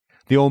man,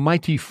 the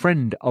almighty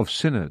friend of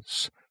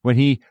sinners, when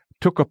he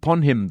took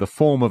upon him the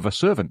form of a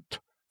servant,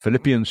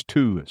 Philippians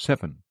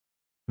 2:7,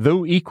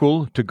 though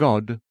equal to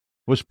God,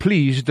 was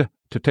pleased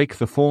to take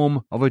the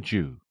form of a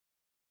Jew.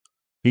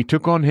 He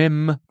took on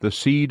him the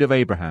seed of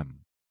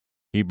Abraham,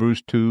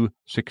 Hebrews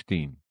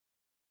 2:16.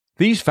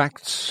 These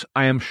facts,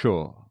 I am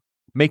sure,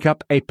 make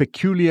up a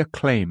peculiar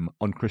claim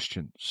on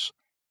Christians.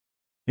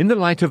 In the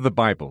light of the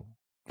Bible,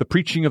 the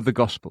preaching of the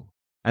gospel,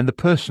 and the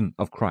person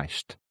of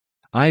Christ,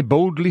 I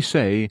boldly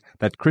say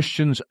that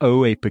Christians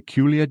owe a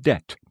peculiar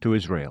debt to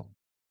Israel.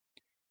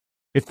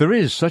 If there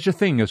is such a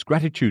thing as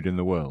gratitude in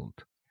the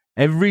world,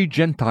 every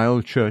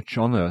Gentile church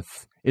on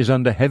earth is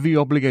under heavy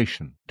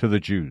obligation to the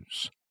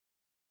Jews.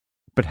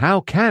 But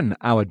how can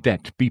our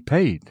debt be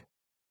paid?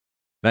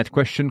 That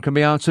question can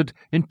be answered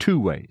in 2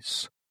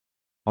 ways.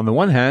 On the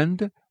one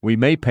hand, we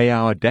may pay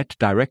our debt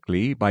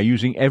directly by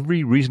using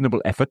every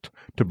reasonable effort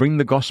to bring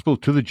the gospel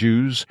to the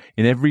Jews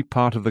in every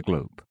part of the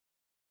globe.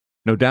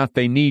 No doubt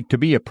they need to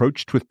be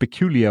approached with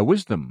peculiar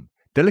wisdom,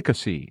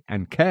 delicacy,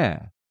 and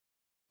care.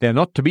 They are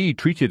not to be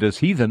treated as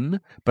heathen,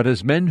 but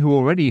as men who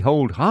already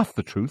hold half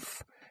the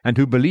truth, and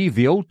who believe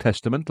the Old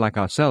Testament like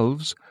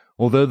ourselves,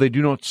 although they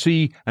do not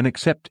see and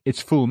accept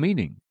its full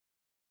meaning.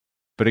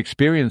 But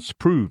experience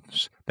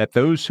proves that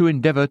those who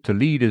endeavor to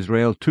lead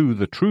Israel to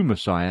the true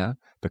Messiah,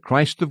 the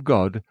Christ of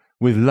God,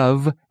 with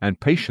love and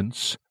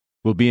patience,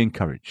 will be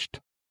encouraged.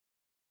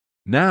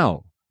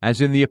 Now,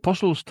 as in the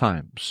apostles'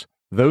 times,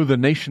 though the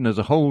nation as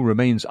a whole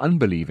remains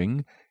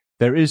unbelieving,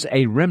 there is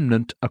a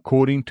remnant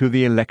according to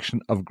the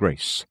election of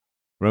grace.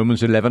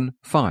 Romans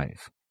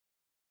 11:5.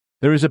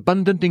 There is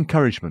abundant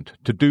encouragement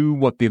to do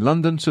what the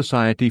London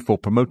Society for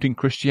Promoting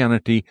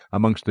Christianity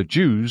amongst the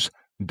Jews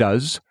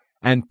does,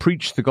 and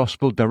preach the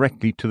gospel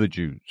directly to the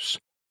Jews.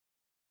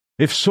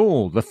 If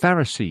Saul the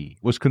Pharisee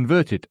was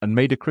converted and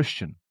made a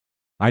Christian,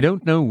 I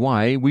don't know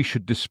why we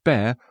should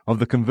despair of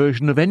the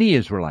conversion of any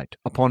Israelite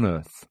upon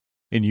earth,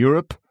 in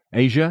Europe,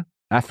 Asia,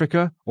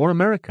 Africa, or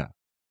America.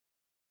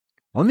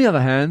 On the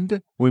other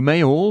hand, we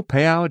may all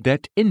pay our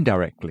debt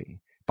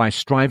indirectly by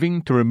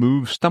striving to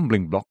remove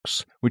stumbling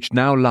blocks which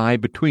now lie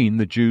between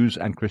the Jews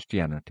and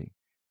Christianity.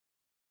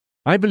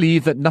 I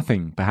believe that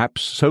nothing,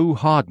 perhaps, so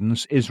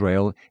hardens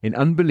Israel in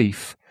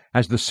unbelief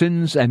as the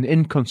sins and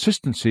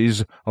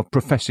inconsistencies of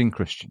professing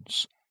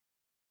Christians.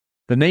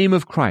 The name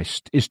of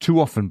Christ is too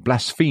often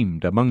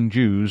blasphemed among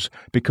Jews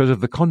because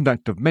of the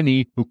conduct of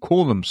many who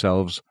call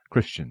themselves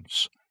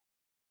Christians.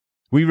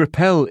 We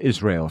repel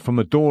Israel from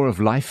the door of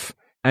life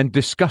and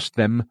disgust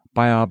them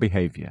by our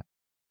behavior.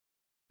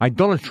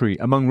 Idolatry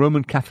among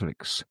Roman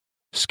Catholics,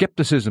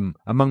 skepticism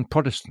among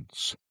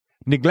Protestants,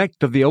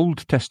 neglect of the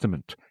Old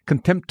Testament,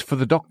 contempt for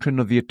the doctrine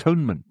of the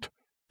atonement,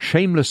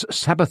 shameless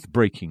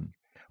Sabbath-breaking,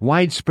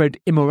 widespread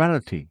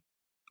immorality,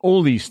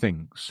 all these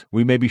things,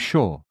 we may be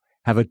sure,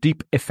 have a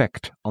deep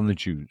effect on the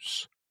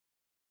Jews.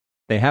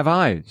 They have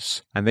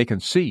eyes, and they can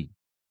see.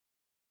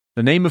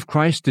 The name of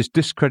Christ is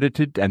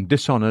discredited and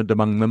dishonored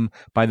among them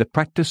by the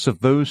practice of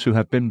those who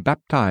have been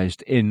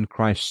baptized in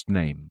Christ's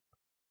name.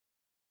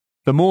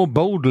 The more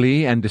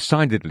boldly and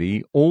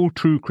decidedly all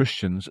true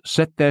Christians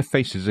set their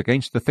faces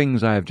against the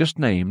things I have just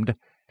named,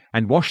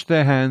 and wash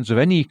their hands of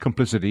any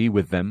complicity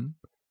with them,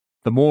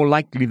 the more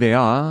likely they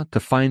are to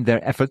find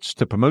their efforts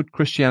to promote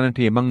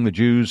Christianity among the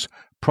Jews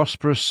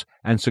prosperous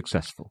and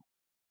successful.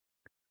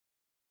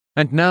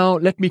 And now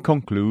let me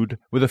conclude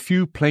with a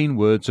few plain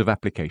words of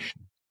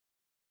application.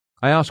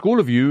 I ask all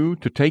of you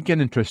to take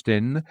an interest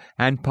in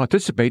and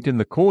participate in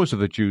the cause of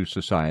the Jews'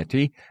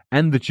 society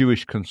and the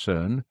Jewish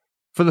concern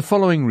for the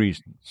following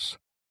reasons.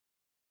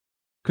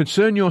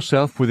 Concern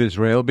yourself with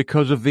Israel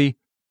because of the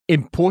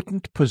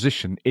important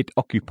position it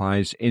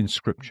occupies in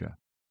Scripture.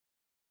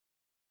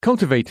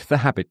 Cultivate the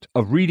habit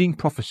of reading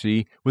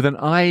prophecy with an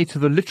eye to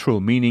the literal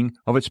meaning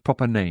of its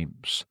proper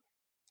names.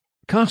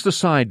 Cast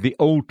aside the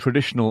old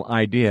traditional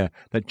idea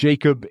that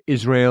Jacob,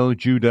 Israel,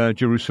 Judah,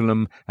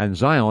 Jerusalem, and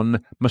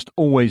Zion must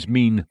always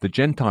mean the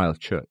Gentile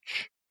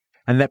church,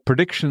 and that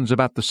predictions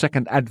about the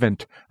second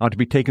advent are to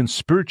be taken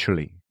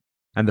spiritually,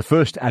 and the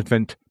first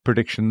advent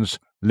predictions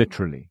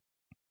literally.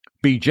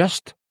 Be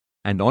just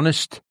and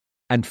honest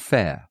and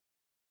fair.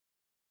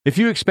 If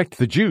you expect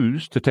the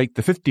Jews to take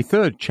the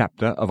 53rd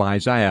chapter of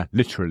Isaiah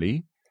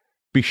literally,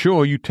 be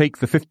sure you take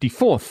the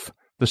 54th,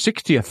 the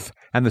 60th,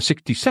 and the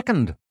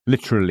 62nd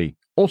literally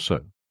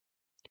also.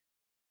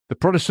 The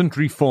Protestant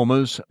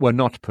reformers were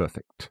not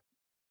perfect.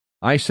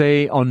 I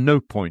say on no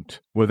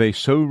point were they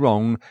so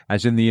wrong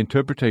as in the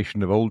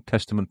interpretation of Old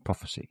Testament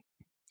prophecy.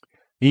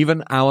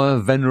 Even our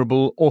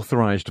venerable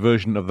authorized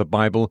version of the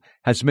Bible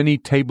has many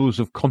tables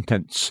of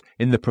contents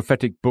in the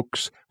prophetic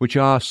books which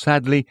are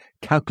sadly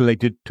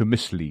calculated to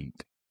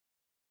mislead.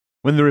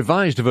 When the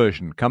revised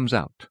version comes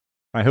out,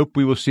 I hope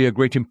we will see a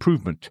great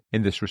improvement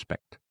in this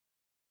respect.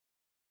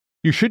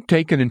 You should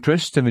take an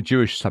interest in the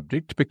Jewish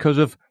subject because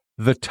of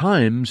the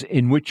times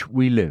in which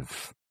we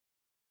live.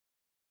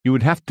 You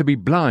would have to be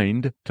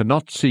blind to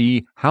not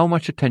see how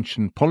much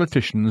attention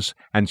politicians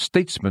and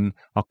statesmen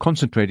are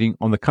concentrating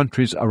on the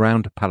countries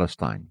around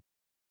Palestine.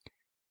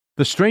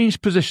 The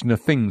strange position of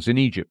things in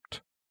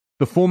Egypt,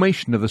 the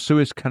formation of the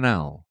Suez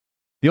Canal,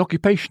 the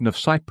occupation of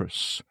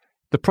Cyprus,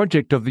 the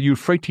project of the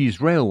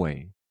Euphrates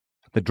Railway,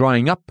 the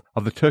drying up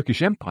of the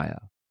Turkish Empire,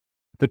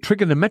 the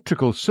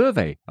trigonometrical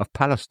survey of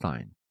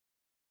Palestine.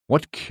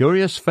 What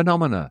curious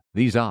phenomena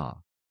these are!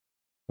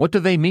 What do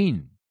they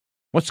mean?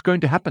 What's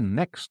going to happen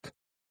next?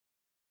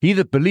 He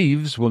that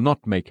believes will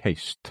not make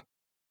haste.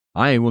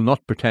 I will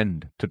not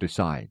pretend to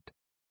decide.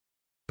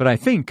 But I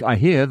think I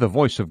hear the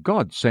voice of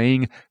God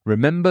saying,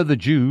 "Remember the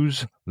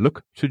Jews,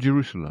 look to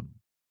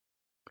Jerusalem."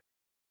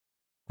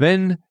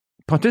 Then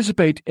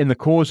participate in the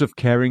cause of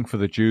caring for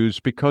the Jews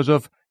because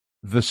of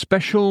the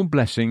special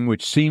blessing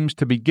which seems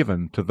to be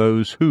given to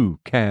those who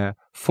care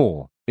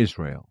for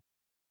Israel.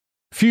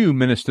 Few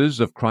ministers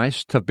of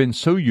Christ have been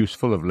so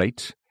useful of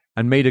late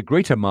and made a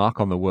greater mark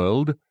on the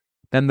world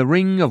than the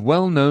ring of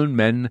well-known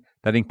men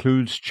that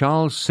includes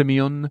Charles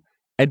Simeon,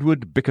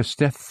 Edward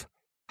Bickersteth,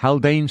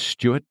 Haldane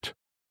Stewart,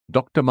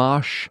 Dr.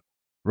 Marsh,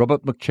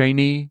 Robert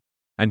McCheyne,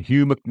 and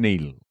Hugh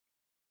McNeil.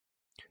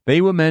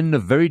 They were men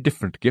of very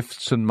different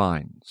gifts and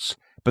minds,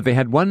 but they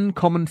had one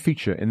common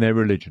feature in their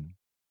religion.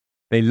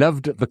 They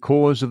loved the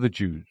cause of the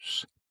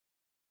Jews.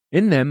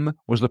 In them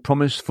was the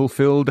promise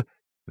fulfilled,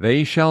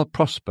 "They shall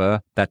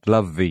prosper that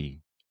love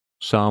thee."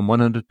 Psalm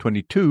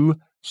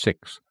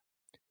 122:6.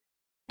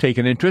 Take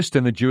an interest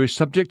in the Jewish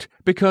subject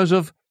because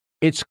of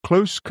its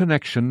close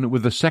connection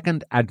with the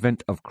second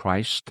advent of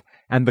Christ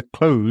and the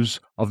close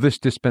of this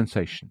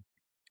dispensation.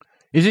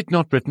 Is it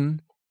not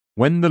written,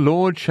 "When the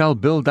Lord shall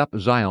build up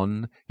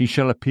Zion, he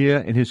shall appear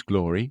in his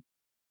glory"?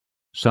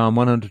 Psalm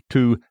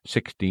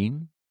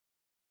 102:16.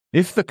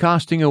 If the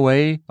casting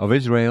away of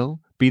Israel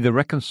be the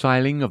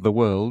reconciling of the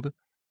world,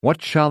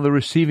 what shall the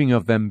receiving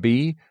of them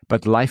be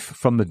but life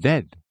from the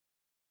dead?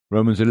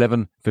 Romans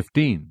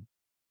 11:15.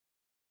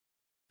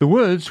 The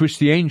words which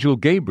the angel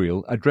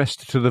Gabriel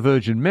addressed to the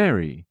Virgin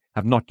Mary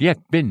have not yet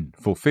been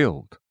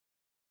fulfilled.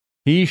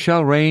 He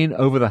shall reign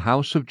over the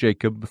house of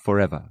Jacob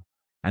forever,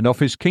 and of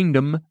his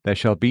kingdom there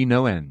shall be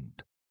no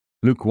end.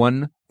 Luke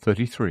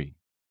 1:33.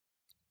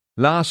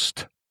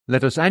 Last,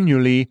 let us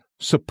annually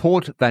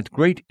support that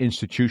great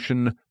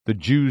institution, the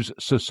Jews'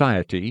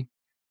 Society,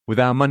 with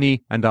our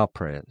money and our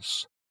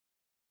prayers.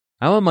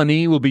 Our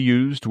money will be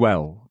used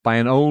well by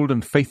an old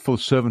and faithful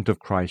servant of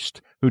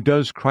Christ who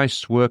does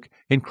Christ's work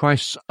in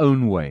Christ's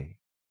own way.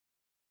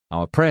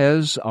 Our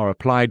prayers are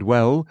applied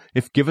well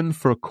if given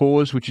for a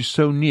cause which is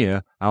so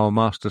near our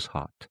Master's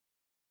heart.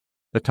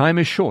 The time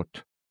is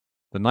short.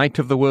 The night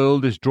of the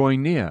world is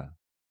drawing near.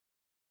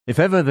 If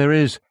ever there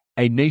is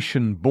a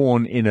nation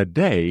born in a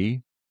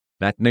day,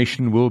 that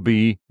nation will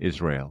be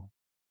Israel.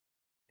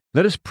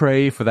 Let us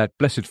pray for that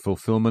blessed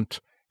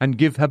fulfillment and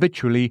give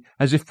habitually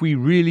as if we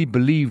really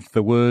believed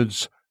the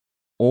words,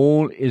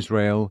 "All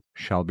Israel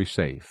shall be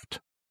saved."